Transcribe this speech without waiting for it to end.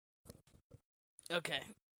Okay.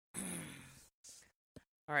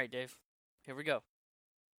 All right, Dave. Here we go.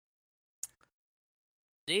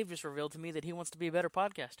 Dave just revealed to me that he wants to be a better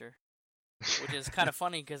podcaster, which is kind of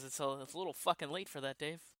funny because it's a little fucking late for that,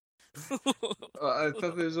 Dave. I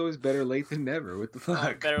thought there was always better late than never. What the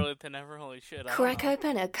fuck? Better late than ever. Holy shit! Crack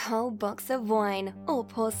open a cold box of wine or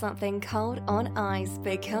pour something cold on ice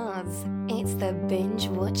because it's the Binge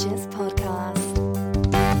Watchers Podcast.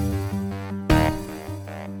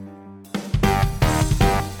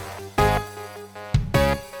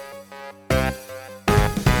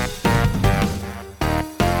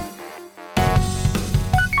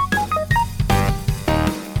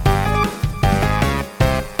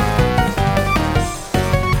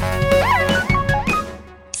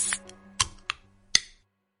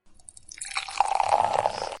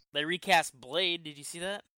 They recast Blade. Did you see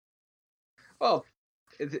that? Well,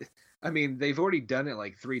 I mean, they've already done it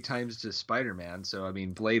like 3 times to Spider-Man, so I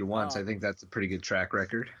mean, Blade once. I think that's a pretty good track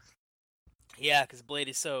record. Yeah, because Blade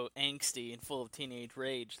is so angsty and full of teenage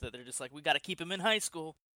rage that they're just like, we got to keep him in high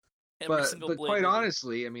school. But quite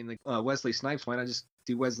honestly, I mean, Wesley Snipes. Why not just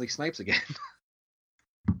do Wesley Snipes again?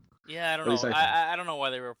 Yeah, I don't know. I don't know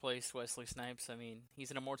why they replaced Wesley Snipes. I mean,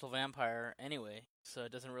 he's an immortal vampire anyway, so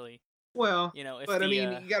it doesn't really. Well, you know, if but I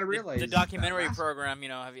mean, you got to realize the documentary program. You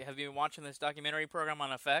know, have you been watching this documentary program on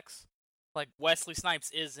FX? Like Wesley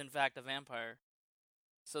Snipes is in fact a vampire.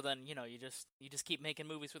 So then you know you just keep making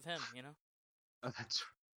movies with him. You know. Oh, that's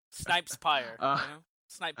Snipes Pyre. You know,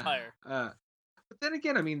 Snipe Pyre. But then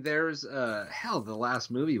again, I mean, there's hell. The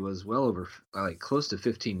last movie was well over like close to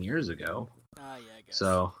 15 years ago. Yeah, I guess.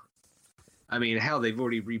 So, I mean, hell, they've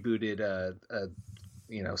already rebooted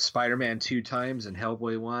Spider-Man 2 times and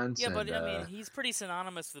Hellboy once. Yeah, and, but I mean, he's pretty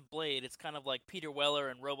synonymous with Blade. It's kind of like Peter Weller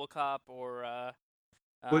and RoboCop, or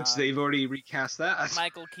which they've already recast that.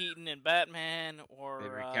 Michael Keaton and Batman, or they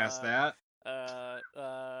recast that.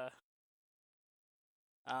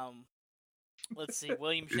 Let's see,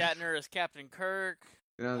 William Shatner as Captain Kirk.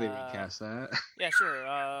 No, they recast that. Yeah,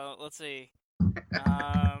 sure. Let's see.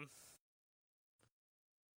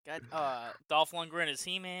 Dolph Lundgren as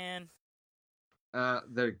He-Man.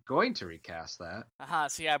 They're going to recast that.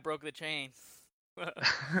 See, I broke the chain.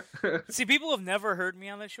 See, people have never heard me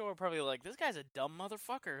on this show are probably like, this guy's a dumb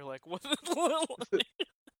motherfucker. Like, what?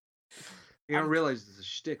 You don't realize it's a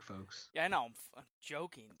shtick, folks. Yeah, I know. I'm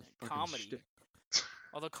joking. Comedy. Shtick.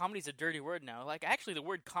 Although comedy's a dirty word now. Like, actually, the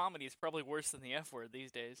word comedy is probably worse than the F word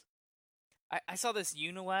these days. I saw this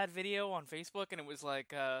Unilad video on Facebook, and it was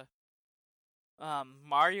like,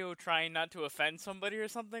 Mario trying not to offend somebody or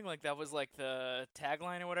something. Like, that was like the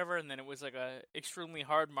tagline or whatever, and then it was like a extremely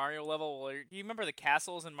hard Mario level. Do you remember the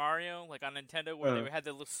castles in Mario, like on Nintendo, where they had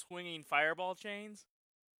the swinging fireball chains?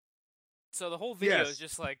 So the whole video is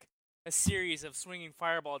just like a series of swinging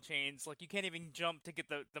fireball chains. Like, you can't even jump to get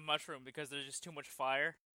the mushroom because there's just too much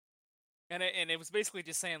fire. And it was basically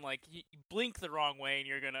just saying, like, you blink the wrong way and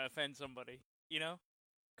you're gonna offend somebody, you know?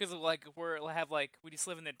 Because like we just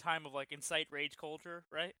live in the time of like incite rage culture,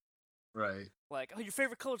 right? Right. Like, oh, your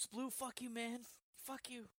favorite color's blue. Fuck you, man. Fuck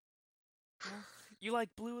you. You like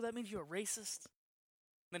blue? That means you're a racist.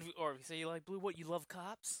 Then, or if you say you like blue, what? You love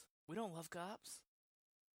cops? We don't love cops.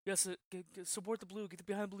 Yes, support the blue. Get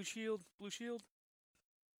behind blue shield. Blue shield.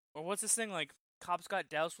 Or what's this thing like? Cops got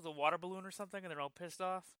doused with a water balloon or something, and they're all pissed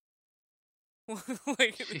off.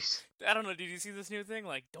 Like, jeez. I don't know. Did you see this new thing?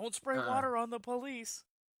 Like, don't spray water on the police.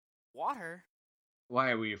 Water?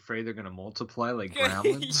 Why are we afraid they're gonna multiply like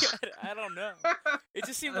gremlins? Yeah, I don't know. It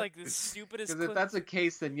just seemed like the stupidest. Because if that's the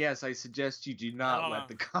case, then yes, I suggest you do not let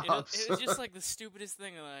the cops. It was just like the stupidest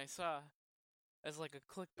thing that I saw, as like a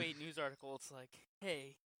clickbait news article. It's like,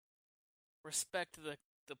 hey, respect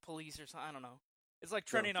the police or something. I don't know. It's like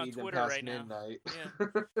trending on Twitter right midnight. Now.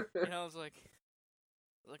 Yeah, I was like,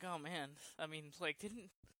 oh man. I mean,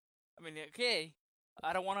 okay,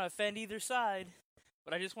 I don't want to offend either side.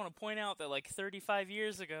 But I just want to point out that, like, 35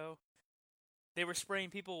 years ago, they were spraying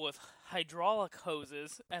people with hydraulic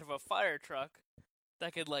hoses out of a fire truck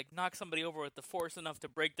that could, like, knock somebody over with the force enough to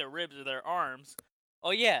break their ribs or their arms. Oh,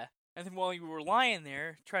 yeah. And then while you were lying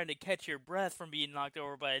there, trying to catch your breath from being knocked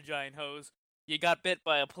over by a giant hose, you got bit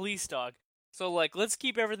by a police dog. So, like, let's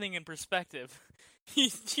keep everything in perspective.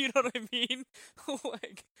 You know what I mean?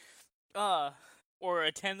 Like, or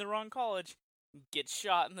attend the wrong college, get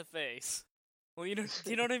shot in the face. Well, do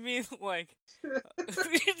you know what I mean? Like, do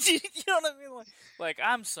you know what I mean? Like,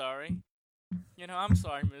 I'm sorry. I'm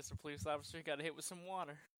sorry, Mr. Police Officer. You got hit with some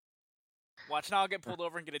water. Watch, now I'll get pulled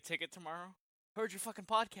over and get a ticket tomorrow. Heard your fucking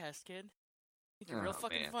podcast, kid. Think you're real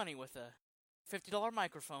fucking funny with a $50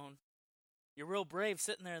 microphone. You're real brave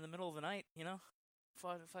sitting there in the middle of the night, you know?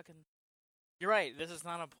 Fucking You're right. This is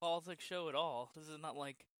not a politics show at all. This is not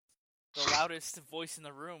like the loudest voice in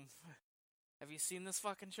the room. Have you seen this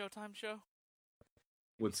fucking Showtime show?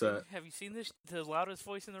 What's that? Have you seen this? The loudest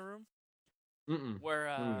voice in the room? Mm-mm. Where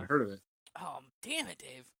I haven't heard of it. Oh, damn it,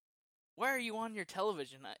 Dave. Why are you on your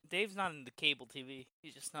television? Dave's not into cable TV.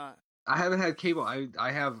 He's just not. I haven't had cable. I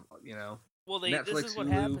have, Well, Netflix, this is what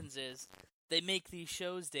Hulu. happens is they make these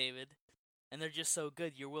shows, David, and they're just so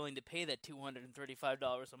good you're willing to pay that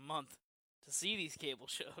 $235 a month to see these cable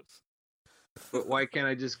shows. But why can't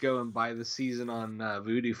I just go and buy the season on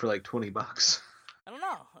Vudu for like $20? I don't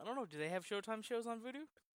know. Do they have Showtime shows on Vudu?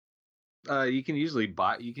 You can usually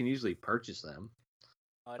purchase them,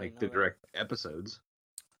 Oh, I like didn't the know that. direct episodes.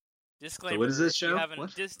 Disclaimer. what is this if you show? haven't-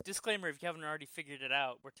 What? Disclaimer: if you haven't already figured it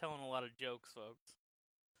out, we're telling a lot of jokes, folks.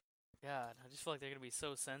 God, I just feel like they're gonna be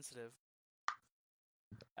so sensitive.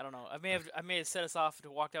 I don't know. I may have set us off to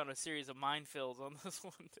walk down a series of minefields on this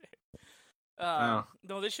one day. Oh.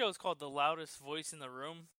 No, this show is called The Loudest Voice in the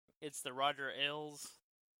Room. It's the Roger Ailes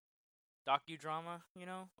docudrama,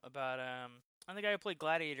 about and the guy who played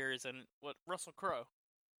Gladiators and Russell Crowe.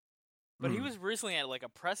 But he was recently at like a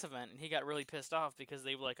press event and he got really pissed off because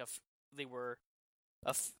they were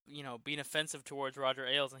being offensive towards Roger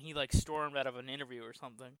Ailes and he like stormed out of an interview or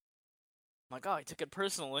something. I'm like, oh, he took it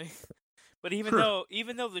personally. But even though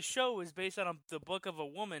the show is based on the book of a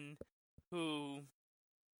woman who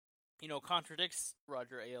contradicts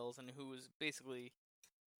Roger Ailes and who is basically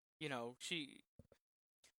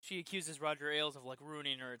she accuses Roger Ailes of like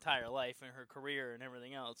ruining her entire life and her career and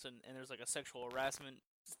everything else and there's like a sexual harassment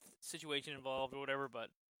situation involved or whatever, but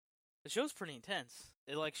the show's pretty intense.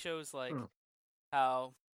 It like shows like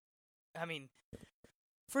how, I mean,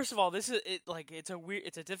 first of all, it's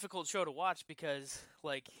a difficult show to watch because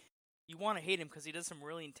like you want to hate him because he does some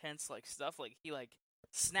really intense like stuff, like he like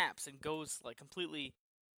snaps and goes like completely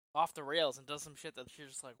off the rails and does some shit that you're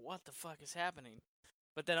just like, what the fuck is happening?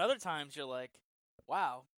 But then other times you're like,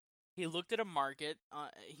 wow, he looked at a market.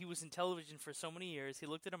 He was in television for so many years. He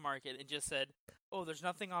looked at a market and just said, "Oh, there's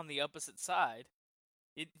nothing on the opposite side."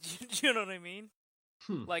 You know what I mean?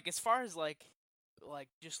 Like as far as like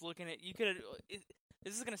just looking at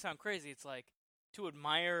this is gonna sound crazy. It's like to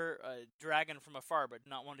admire a dragon from afar, but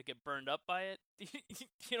not want to get burned up by it.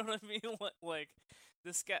 You know what I mean? Like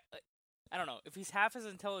this guy. I don't know if he's half as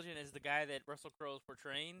intelligent as the guy that Russell Crowe is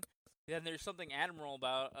portraying. Then there's something admirable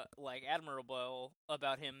about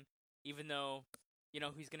him, even though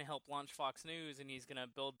he's gonna help launch Fox News and he's gonna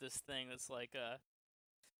build this thing that's like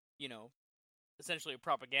essentially a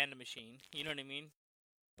propaganda machine. You know what I mean?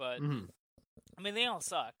 But I mean they all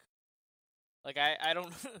suck. Like I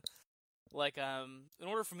don't like in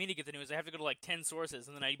order for me to get the news, I have to go to like 10 sources,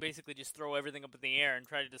 and then I basically just throw everything up in the air and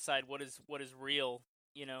try to decide what is real,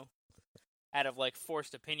 out of like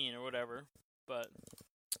forced opinion or whatever. But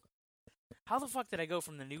how the fuck did I go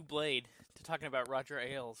from the new Blade to talking about Roger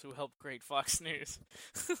Ailes, who helped create Fox News?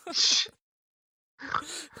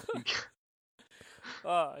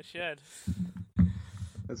 Oh, shit.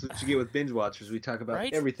 That's what you get with binge watchers. We talk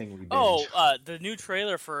about everything we binge. Oh, the new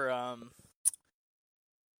trailer for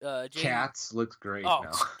Cats looks great. Oh,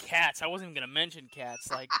 now. Cats! I wasn't even gonna mention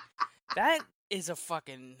Cats. Like that is a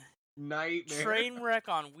fucking nightmare. Train wreck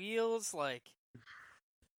on wheels. Like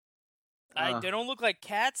they don't look like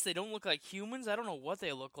cats. They don't look like humans. I don't know what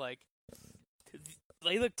they look like.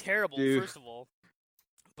 They look terrible, first of all.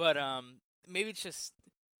 But maybe it's just.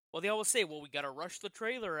 Well, they always say, "Well, we gotta rush the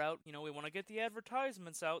trailer out. We want to get the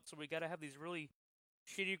advertisements out, so we gotta have these really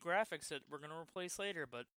shitty graphics that we're gonna replace later."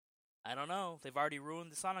 But I don't know. They've already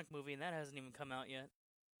ruined the Sonic movie, and that hasn't even come out yet.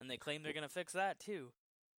 And they claim they're gonna fix that too.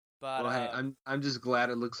 But well, hey, I'm just glad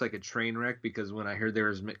it looks like a train wreck, because when I heard there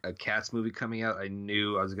was a Cats movie coming out, I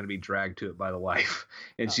knew I was gonna be dragged to it by the wife,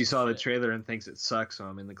 and she saw the trailer and thinks it sucks, so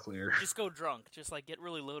I'm in the clear. Just go drunk. Just like get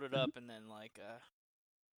really loaded up, and then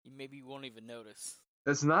maybe you won't even notice.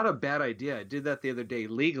 That's not a bad idea. I did that the other day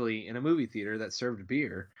legally in a movie theater that served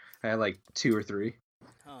beer. I had like 2 or 3.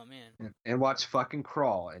 Oh, man. And watched fucking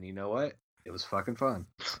Crawl. And you know what? It was fucking fun.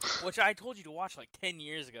 Which I told you to watch like 10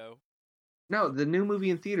 years ago. No, the new movie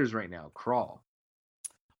in theaters right now, Crawl.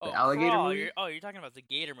 The alligator Crawl. movie? You're talking about the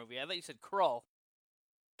Gator movie. I thought you said Crawl.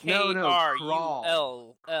 No,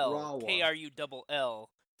 K-R-U-L-L. Crawl. K-R-U-L-L.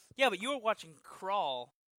 Yeah, but you were watching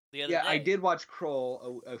Crawl the other day. Yeah, I did watch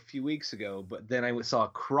Crawl a few weeks ago, but then I saw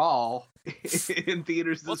Crawl in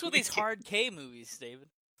theaters this What's with weekend. these hard K movies, David?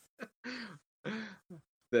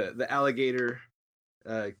 The alligator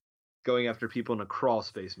going after people in a crawl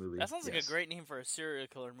space movie. That sounds like a great name for a serial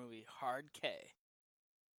killer movie. Hard K.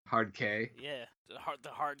 Hard K? Yeah, the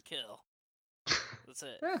hard kill. That's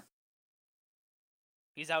it. Yeah.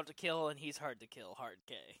 He's out to kill, and he's hard to kill. Hard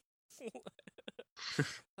K.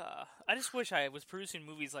 I just wish I was producing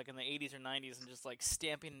movies like in the 80s or 90s and just like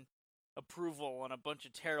stamping approval on a bunch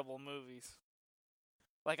of terrible movies.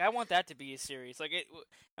 Like, I want that to be a series. Like,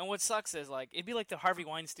 and what sucks is, like, it'd be like the Harvey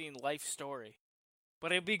Weinstein life story.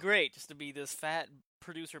 But it'd be great just to be this fat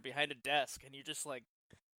producer behind a desk, and you're just, like,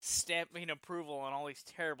 stamping approval on all these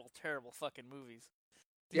terrible, terrible fucking movies.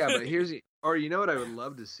 Yeah, but or you know what I would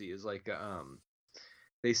love to see is, like,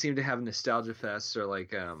 they seem to have nostalgia fests, or,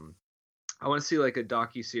 like, I want to see, like, a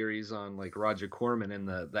docu-series on, like, Roger Corman and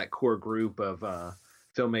that core group of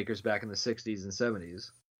filmmakers back in the 60s and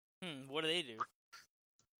 70s. What do they do?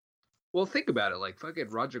 Well, think about it. Like, fucking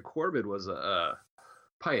Roger Corman was a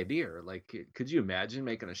pioneer. Like, could you imagine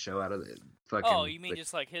making a show out of it? Fucking. Oh, you mean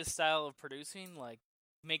just like his style of producing, like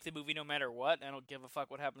make the movie no matter what, and I don't give a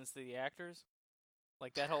fuck what happens to the actors,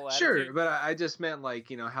 like that whole attitude? Sure, but I just meant, like,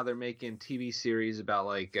 you know, how they're making TV series about,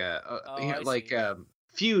 like,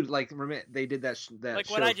 Feud. Like, remember they did that like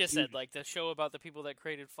show what I just Feud. said, like the show about the people that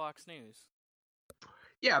created Fox News.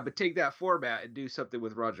 Yeah, but take that format and do something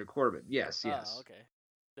with Roger Corman. Yes. Oh, okay.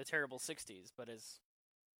 The terrible 60s, but as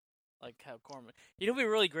like how Corman. You know, it'd be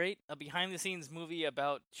really great, a behind-the-scenes movie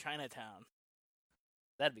about Chinatown.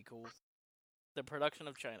 That'd be cool. The production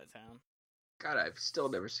of Chinatown. God, I've still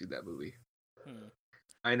never seen that movie. Hmm.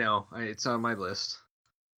 I know. It's on my list.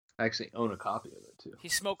 I actually own a copy of it, too.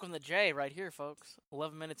 He's smoking the J right here, folks.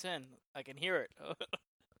 11 minutes in. I can hear it.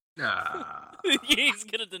 Nah. He's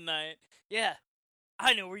gonna deny it. Yeah.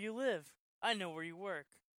 I know where you live. I know where you work.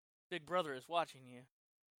 Big Brother is watching you.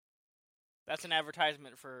 That's an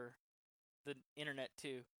advertisement for the internet,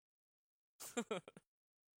 too.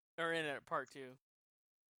 Or Internet Part 2.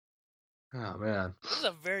 Oh, man. This is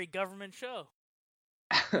a very government show.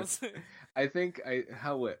 I think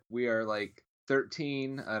we are like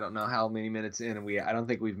 13. I don't know how many minutes in, and I don't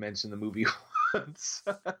think we've mentioned the movie once.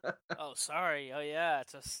 Oh, sorry. Oh, yeah.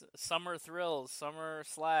 It's a summer thrills, summer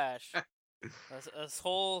slash. A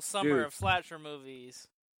whole summer Dude. of slasher movies.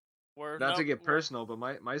 Not to get personal, but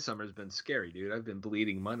my summer's been scary, dude. I've been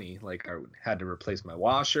bleeding money. Like, I had to replace my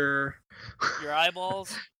washer. Your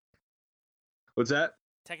eyeballs? What's that?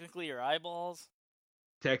 Technically, your eyeballs?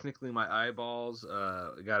 Technically, my eyeballs.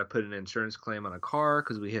 I got to put an insurance claim on a car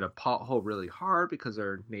because we hit a pothole really hard because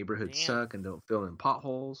our neighborhoods Damn. suck and don't fill in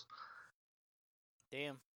potholes.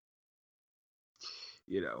 Damn.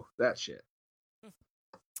 You know, that shit.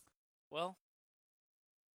 Well.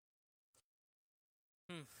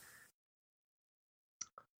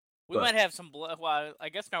 We might have some well, I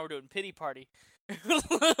guess now we're doing pity party.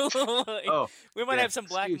 We might have some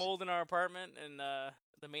black mold in our apartment, and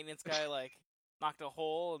the maintenance guy like knocked a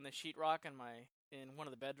hole in the sheetrock in one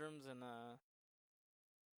of the bedrooms, and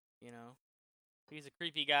you know, he's a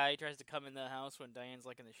creepy guy. He tries to come in the house when Diane's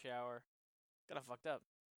like in the shower. Kind of fucked up.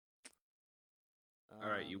 All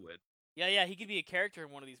right, you would. Yeah, he could be a character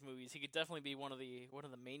in one of these movies. He could definitely be one of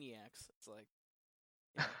the maniacs. It's like,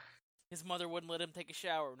 you know, his mother wouldn't let him take a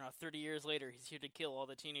shower. Now 30 years later, he's here to kill all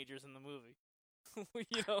the teenagers in the movie.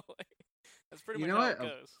 You know, that's pretty much how it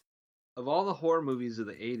goes. Of all the horror movies of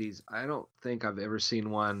the 80s, I don't think I've ever seen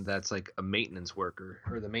one that's like a maintenance worker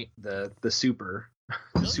or the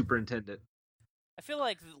superintendent. I feel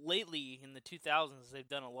like lately in the 2000s they've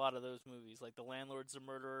done a lot of those movies, like The Landlord's the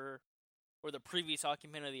Murderer, or the previous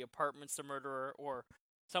occupant of the apartment's the murderer, or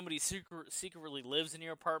somebody secretly lives in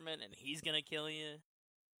your apartment and he's gonna kill you.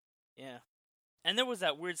 Yeah. And there was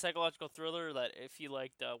that weird psychological thriller that if you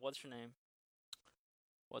liked, what's her name?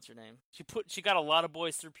 She got a lot of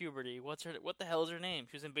boys through puberty. What the hell is her name?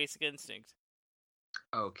 She was in Basic Instinct.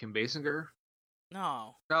 Oh, Kim Basinger?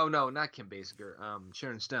 No. No, not Kim Basinger.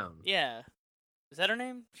 Sharon Stone. Yeah. Is that her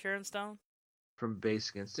name? Sharon Stone? From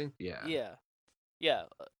Basic Instinct? Yeah. Yeah.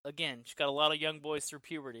 Again, she got a lot of young boys through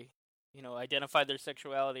puberty. You know, identified their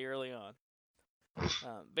sexuality early on.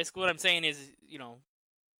 Basically what I'm saying is, you know,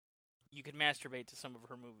 you could masturbate to some of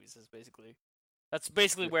her movies. That's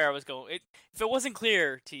basically where I was going. If it wasn't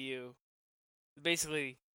clear to you,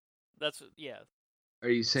 basically, yeah. Are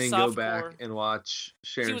you saying go back and watch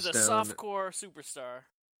Sharon Stone? She was a softcore superstar.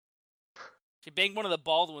 She banged one of the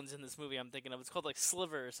bald ones in this movie I'm thinking of. It's called like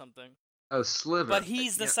Sliver or something. Oh, Sliver. But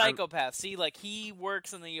he's the psychopath. See, like he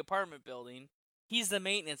works in the apartment building. He's the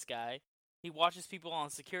maintenance guy. He watches people on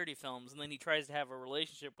security films, and then he tries to have a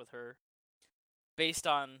relationship with her based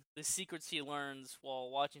on the secrets he learns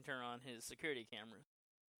while watching her on his security cameras.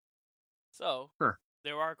 So,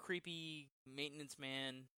 There are creepy maintenance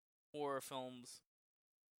man horror films.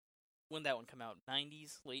 When did that one come out?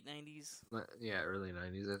 90s? Late 90s? Yeah, early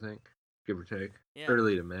 90s, I think. give or take. Yeah.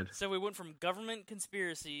 Early to mid. So we went from government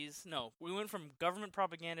conspiracies. No, we went from government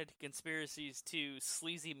propaganda to conspiracies to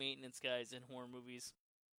sleazy maintenance guys in horror movies.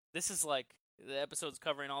 This is like the episode's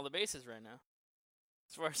covering all the bases right now,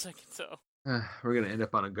 as far as I can tell. We're gonna end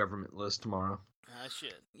up on a government list tomorrow. Ah,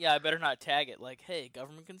 shit. Yeah, I better not tag it like, "Hey,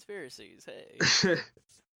 government conspiracies." Hey.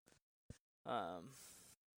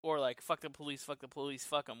 Or like "Fuck the police, fuck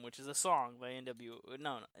 'em," which is a song by NWA.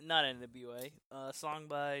 No, not NWA. A song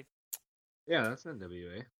by. Yeah, that's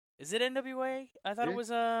NWA. Is it NWA? I thought Yeah. it was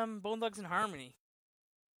Bone Thugs and Harmony.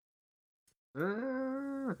 I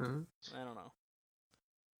don't know.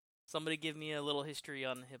 Somebody give me a little history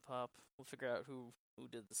on hip hop. We'll figure out who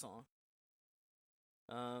did the song.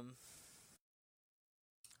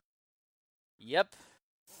 Yep.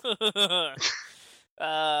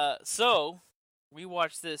 So we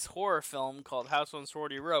watched this horror film called House on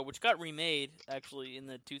Sorority Row, which got remade actually in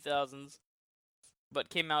the 2000s, but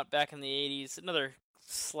came out back in the 80s. Another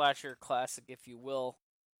slasher classic, if you will.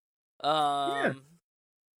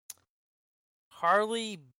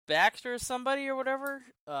 Harley Baxter, somebody or whatever,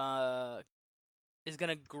 is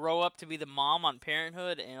gonna grow up to be the mom on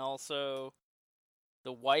Parenthood and also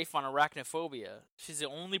the wife on Arachnophobia. She's the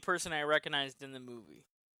only person I recognized in the movie.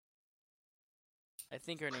 I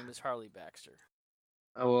think her name is Harley Baxter.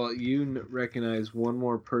 Oh, well, you recognize one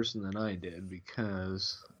more person than I did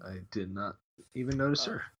because I did not even notice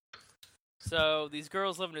her. So these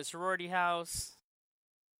girls live in a sorority house.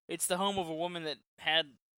 It's the home of a woman that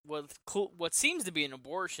had what seems to be an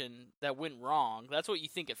abortion that went wrong. That's what you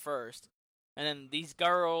think at first. And then these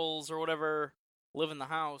girls or whatever live in the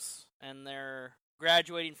house, and they're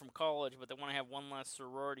graduating from college, but they want to have one last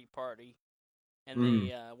sorority party. And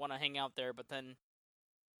they want to hang out there, but then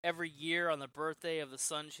every year on the birthday of the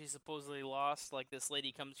son she supposedly lost, like this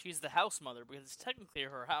lady comes. She's the house mother because it's technically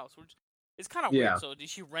her house, which is kind of weird. So did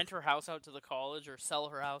she rent her house out to the college or sell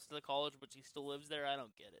her house to the college, but she still lives there? I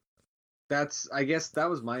don't get it. I guess that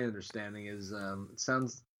was my understanding. Is it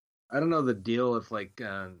sounds. I don't know the deal if like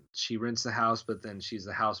she rents the house, but then she's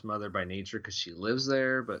the house mother by nature because she lives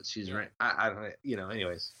there, but she's I don't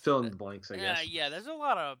anyways, fill in the blanks. I guess. Yeah. There's a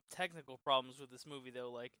lot of technical problems with this movie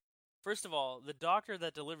though. Like, first of all, the doctor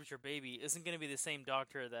that delivers your baby isn't going to be the same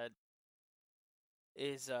doctor that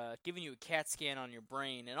is giving you a CAT scan on your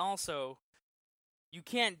brain, and also you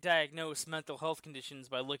can't diagnose mental health conditions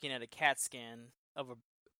by looking at a CAT scan of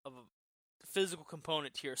a physical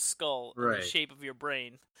component to your skull in the shape of your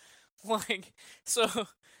brain. Like, so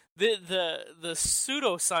the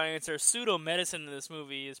pseudoscience or pseudo-medicine in this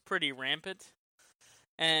movie is pretty rampant,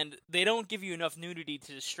 and they don't give you enough nudity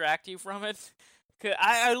to distract you from it.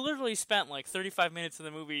 I literally spent like 35 minutes in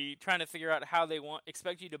the movie trying to figure out how they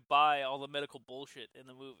expect you to buy all the medical bullshit in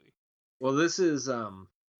the movie. Well, this is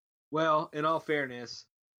well, in all fairness,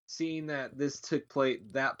 seeing that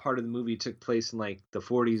that part of the movie took place in like the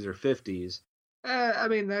 40s or 50s, I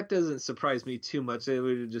mean, that doesn't surprise me too much. They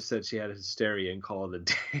would have just said she had hysteria and call it a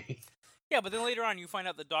day. Yeah, but then later on you find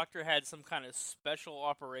out the doctor had some kind of special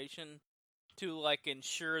operation to like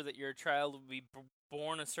ensure that your child would be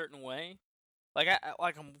born a certain way. Like,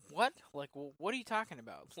 what? Like, what are you talking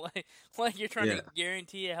about? Like you're trying to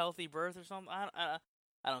guarantee a healthy birth or something? I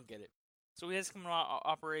don't get it. So we had some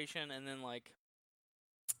operation, and then like,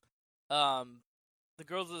 the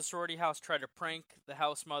girls of the sorority house try to prank the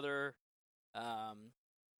house mother.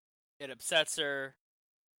 It upsets her.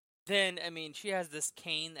 Then, I mean, she has this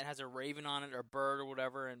cane that has a raven on it, or a bird, or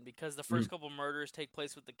whatever. And because the first couple murders take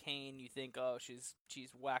place with the cane, you think, oh, she's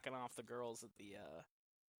whacking off the girls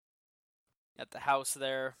at the house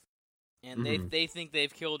there, and they think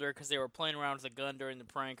they've killed her because they were playing around with a gun during the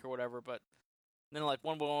prank or whatever. But then, like,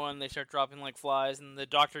 one by one, they start dropping like flies, and the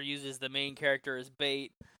doctor uses the main character as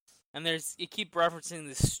bait. And you keep referencing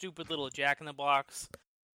this stupid little Jack-in-the-Box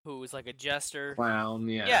who is like a jester. Clown,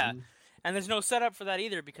 yeah. Yeah, and there's no setup for that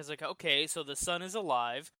either because, like, okay, so the son is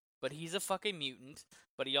alive, but he's a fucking mutant,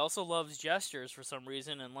 but he also loves jesters for some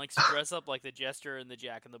reason and likes to dress up like the jester in the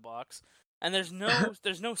Jack-in-the-Box. And there's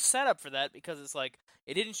no setup for that because it's like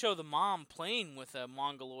it didn't show the mom playing with a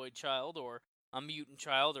mongoloid child or a mutant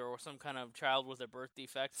child or some kind of child with a birth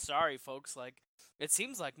defect. Sorry, folks. Like, it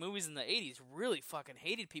seems like movies in the 80s really fucking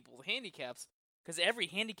hated people with handicaps because every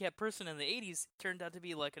handicapped person in the 80s turned out to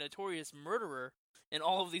be like a notorious murderer in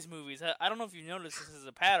all of these movies. I don't know if you've noticed this as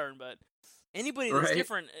a pattern, but anybody that's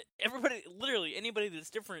different, anybody that's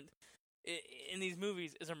different in these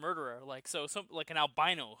movies is a murderer. Like, so like an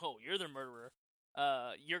albino, oh, you're the murderer.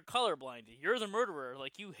 You're colorblind, you're the murderer.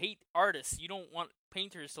 Like, you hate artists, you don't want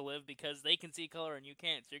painters to live because they can see color and you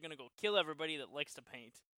can't, so you're gonna go kill everybody that likes to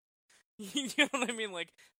paint. You know what I mean?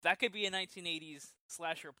 Like, that could be a 1980s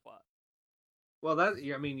slasher plot. Well,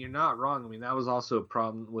 I mean, you're not wrong. I mean, that was also a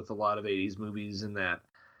problem with a lot of '80s movies in that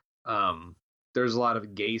there's a lot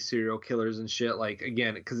of gay serial killers and shit. Like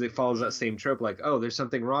again, because it follows that same trope. Like, oh, there's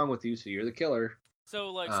something wrong with you, so you're the killer.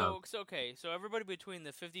 So okay. So everybody between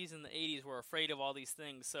the 50s and the 80s were afraid of all these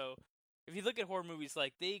things. So if you look at horror movies,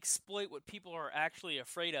 like they exploit what people are actually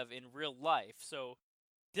afraid of in real life. So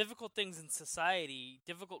difficult things in society,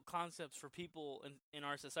 difficult concepts for people in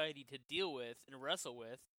our society to deal with and wrestle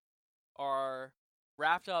with, are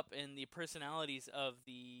wrapped up in the personalities of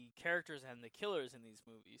the characters and the killers in these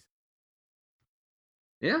movies.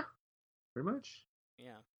 Yeah, pretty much.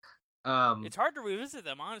 Yeah. It's hard to revisit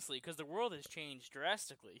them, honestly, because the world has changed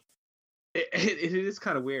drastically. It is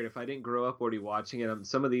kind of weird. If I didn't grow up already watching it,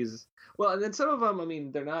 some of these, well, and then some of them, I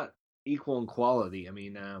mean, they're not equal in quality. I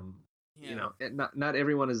mean, you know, not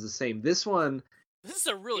everyone is the same. This is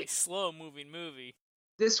a really slow-moving movie.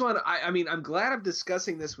 This one, I mean, I'm glad I'm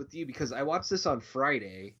discussing this with you because I watched this on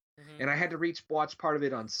Friday, and I had to watch part of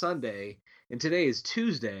it on Sunday, and today is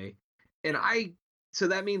Tuesday, and so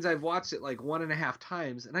that means I've watched it like 1.5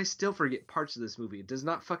 times, and I still forget parts of this movie. It does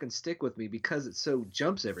not fucking stick with me because it so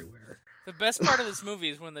jumps everywhere. The best part of this movie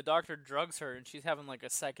is when the doctor drugs her and she's having like a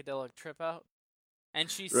psychedelic trip out, and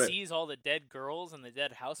she sees all the dead girls and the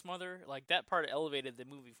dead house mother. Like that part elevated the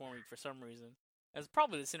movie for me for some reason. It's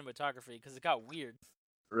probably the cinematography because it got weird.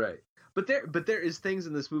 Right, but there is things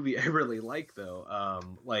in this movie I really like though,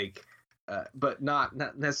 but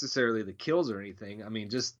not necessarily the kills or anything. I mean,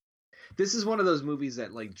 just. This is one of those movies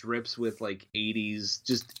that like drips with like 80s.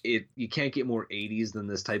 You can't get more 80s than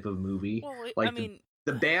this type of movie. Well, like I mean,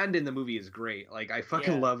 the band in the movie is great. Like I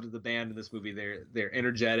fucking loved the band in this movie. They're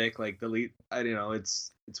energetic. Like the lead, I don't know.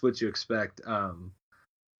 It's what you expect. But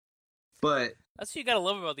that's what you gotta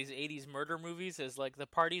love about these 80s murder movies is like the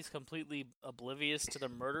party's completely oblivious to the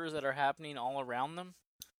murders that are happening all around them.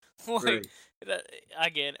 Like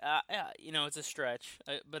again, you know, it's a stretch,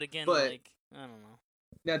 but again, like I don't know.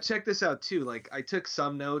 Now check this out too. Like I took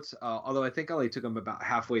some notes, although I think I only took them about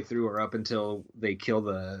halfway through or up until they kill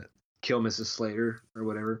Mrs. Slater or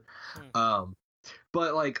whatever.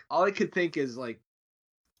 But like all I could think is like,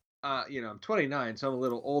 you know, I'm 29, so I'm a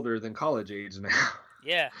little older than college age now.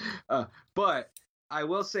 Yeah. But I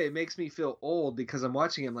will say it makes me feel old because I'm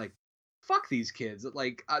watching him like, fuck these kids.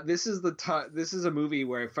 Like this is a movie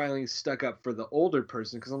where I finally stuck up for the older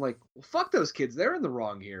person because I'm like, well, fuck those kids. They're in the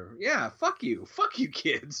wrong here. Yeah, fuck you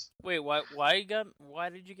kids. Wait, why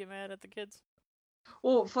did you get mad at the kids?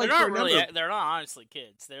 Well, they're not honestly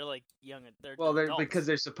kids. They're like young. They're because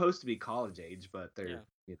they're supposed to be college age, but they're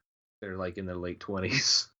like in their late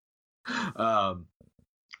 20s.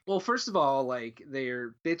 Well, first of all, like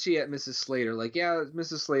they're bitchy at Mrs. Slater. Like, yeah,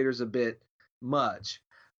 Mrs. Slater's a bit much.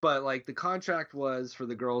 But, like, the contract was for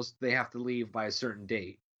the girls, they have to leave by a certain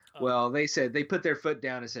date. Oh. Well, they put their foot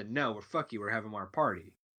down and said, no, we're having our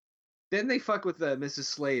party. Then they fuck with Mrs.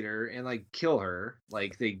 Slater and, like, kill her.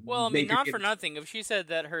 Like, well, I mean, not for nothing. If she said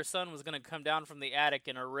that her son was going to come down from the attic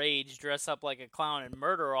in a rage, dress up like a clown, and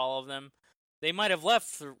murder all of them, they might have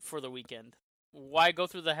left for the weekend. Why go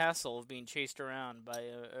through the hassle of being chased around by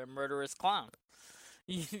a murderous clown?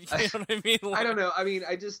 You know what I mean? I don't know. I mean,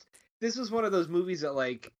 this was one of those movies that,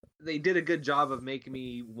 like, they did a good job of making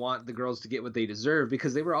me want the girls to get what they deserve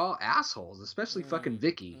because they were all assholes, especially fucking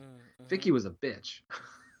Vicky. Vicky was a bitch.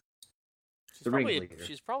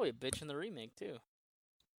 She's probably a bitch in the remake, too.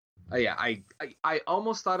 Yeah, I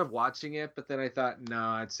almost thought of watching it, but then I thought, no,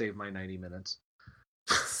 I'd save my 90 minutes.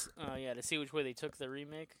 Yeah, to see which way they took the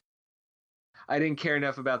remake? I didn't care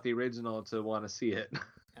enough about the original to want to see it.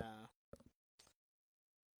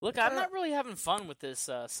 Look, I'm not really having fun with this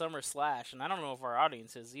summer slash, and I don't know if our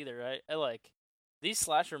audience is either. I like these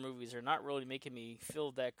slasher movies are not really making me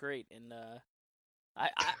feel that great, and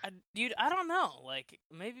dude, I don't know. Like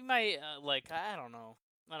maybe my I don't know.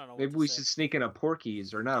 Maybe we should sneak in a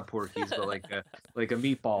Porky's or not a Porky's, but like a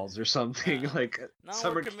meatballs or something like a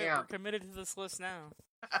summer camp. We're committed to this list now.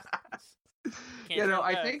 You know,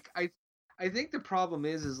 I think the problem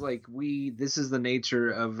is like this is the nature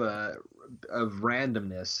of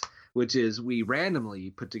randomness, which is we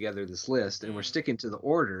randomly put together this list and we're sticking to the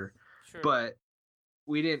order, but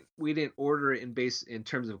we didn't order it in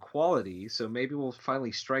terms of quality. So maybe we'll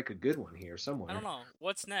finally strike a good one here somewhere. I don't know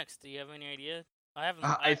what's next. Do you have any idea? I haven't.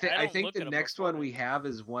 I think the next one we have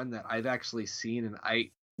is one that I've actually seen, and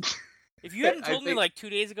If you hadn't told me like 2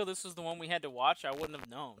 days ago this was the one we had to watch, I wouldn't have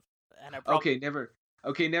known. And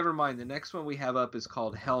never mind. The next one we have up is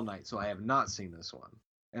called Hell Night, so I have not seen this one,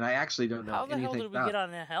 and I actually don't know anything about it. How the hell did we get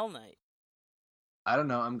on a Hell Night? I don't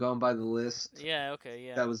know. I'm going by the list. Yeah. Okay.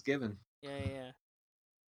 Yeah. That was given. Yeah.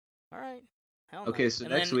 All right. Hell no. Okay, so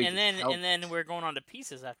and next then, week and is then Help. and then we're going on to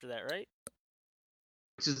Pieces after that, right?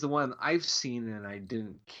 Which is the one I've seen and I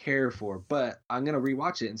didn't care for, but I'm gonna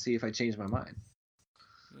rewatch it and see if I change my mind.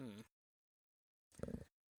 Hmm.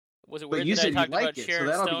 Was it But weird you that I said you talked about like it, so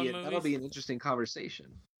Sharon Stone movies? that'll be an interesting conversation.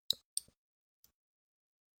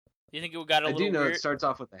 Do you think it got a I little do know weird? it starts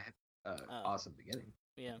off with an awesome beginning.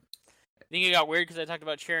 Yeah. Think it got weird because I talked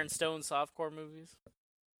about Sharon Stone softcore movies?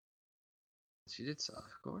 She did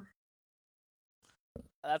softcore.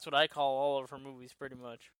 That's what I call all of her movies, pretty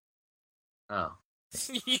much. Oh,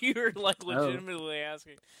 You're like legitimately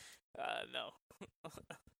asking. No.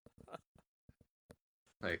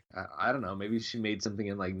 like I don't know. Maybe she made something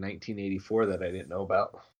in like 1984 that I didn't know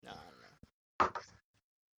about. No, I don't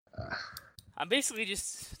know. I'm basically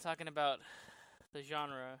just talking about the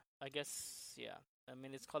genre. I guess, yeah. I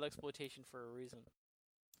mean, it's called exploitation for a reason.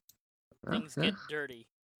 Things get dirty.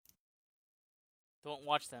 Don't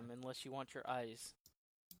watch them unless you want your eyes,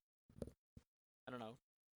 I don't know,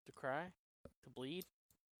 to cry, to bleed.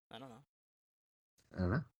 I don't know. I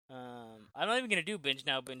don't know. I'm not even gonna do binge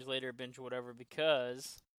now, binge later, binge whatever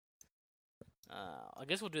because I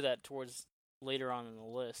guess we'll do that towards later on in the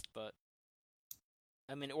list. But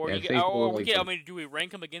I mean, or do we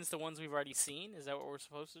rank them against the ones we've already seen? Is that what we're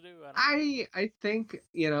supposed to do? I think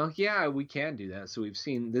yeah, we can do that. So we've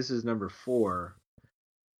seen, this is number 4.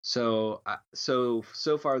 So so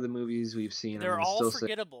far the movies we've seen, they're all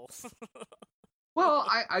forgettable. Well,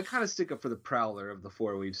 I kind of stick up for the Prowler of the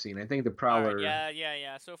 4 we've seen. I think the Prowler. Right,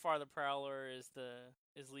 yeah. So far, the Prowler is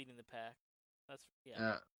leading the pack. That's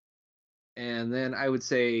And then I would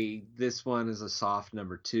say this one is a soft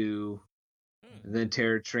number 2, and then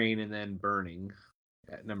Terror Train, and then Burning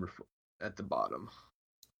at number 4 at the bottom.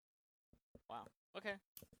 Wow. Okay.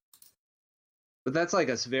 But that's like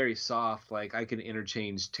a very soft. Like I can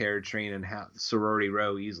interchange Terror Train and Sorority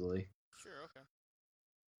Row easily. Sure.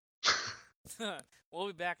 Okay. We'll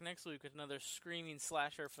be back next week with another screaming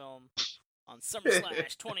slasher film on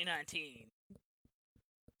SummerSlash 2019.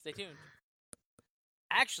 Stay tuned.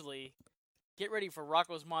 Actually, get ready for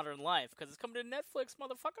Rocko's Modern Life because it's coming to Netflix,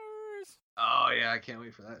 motherfuckers. Oh yeah, I can't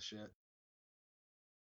wait for that shit.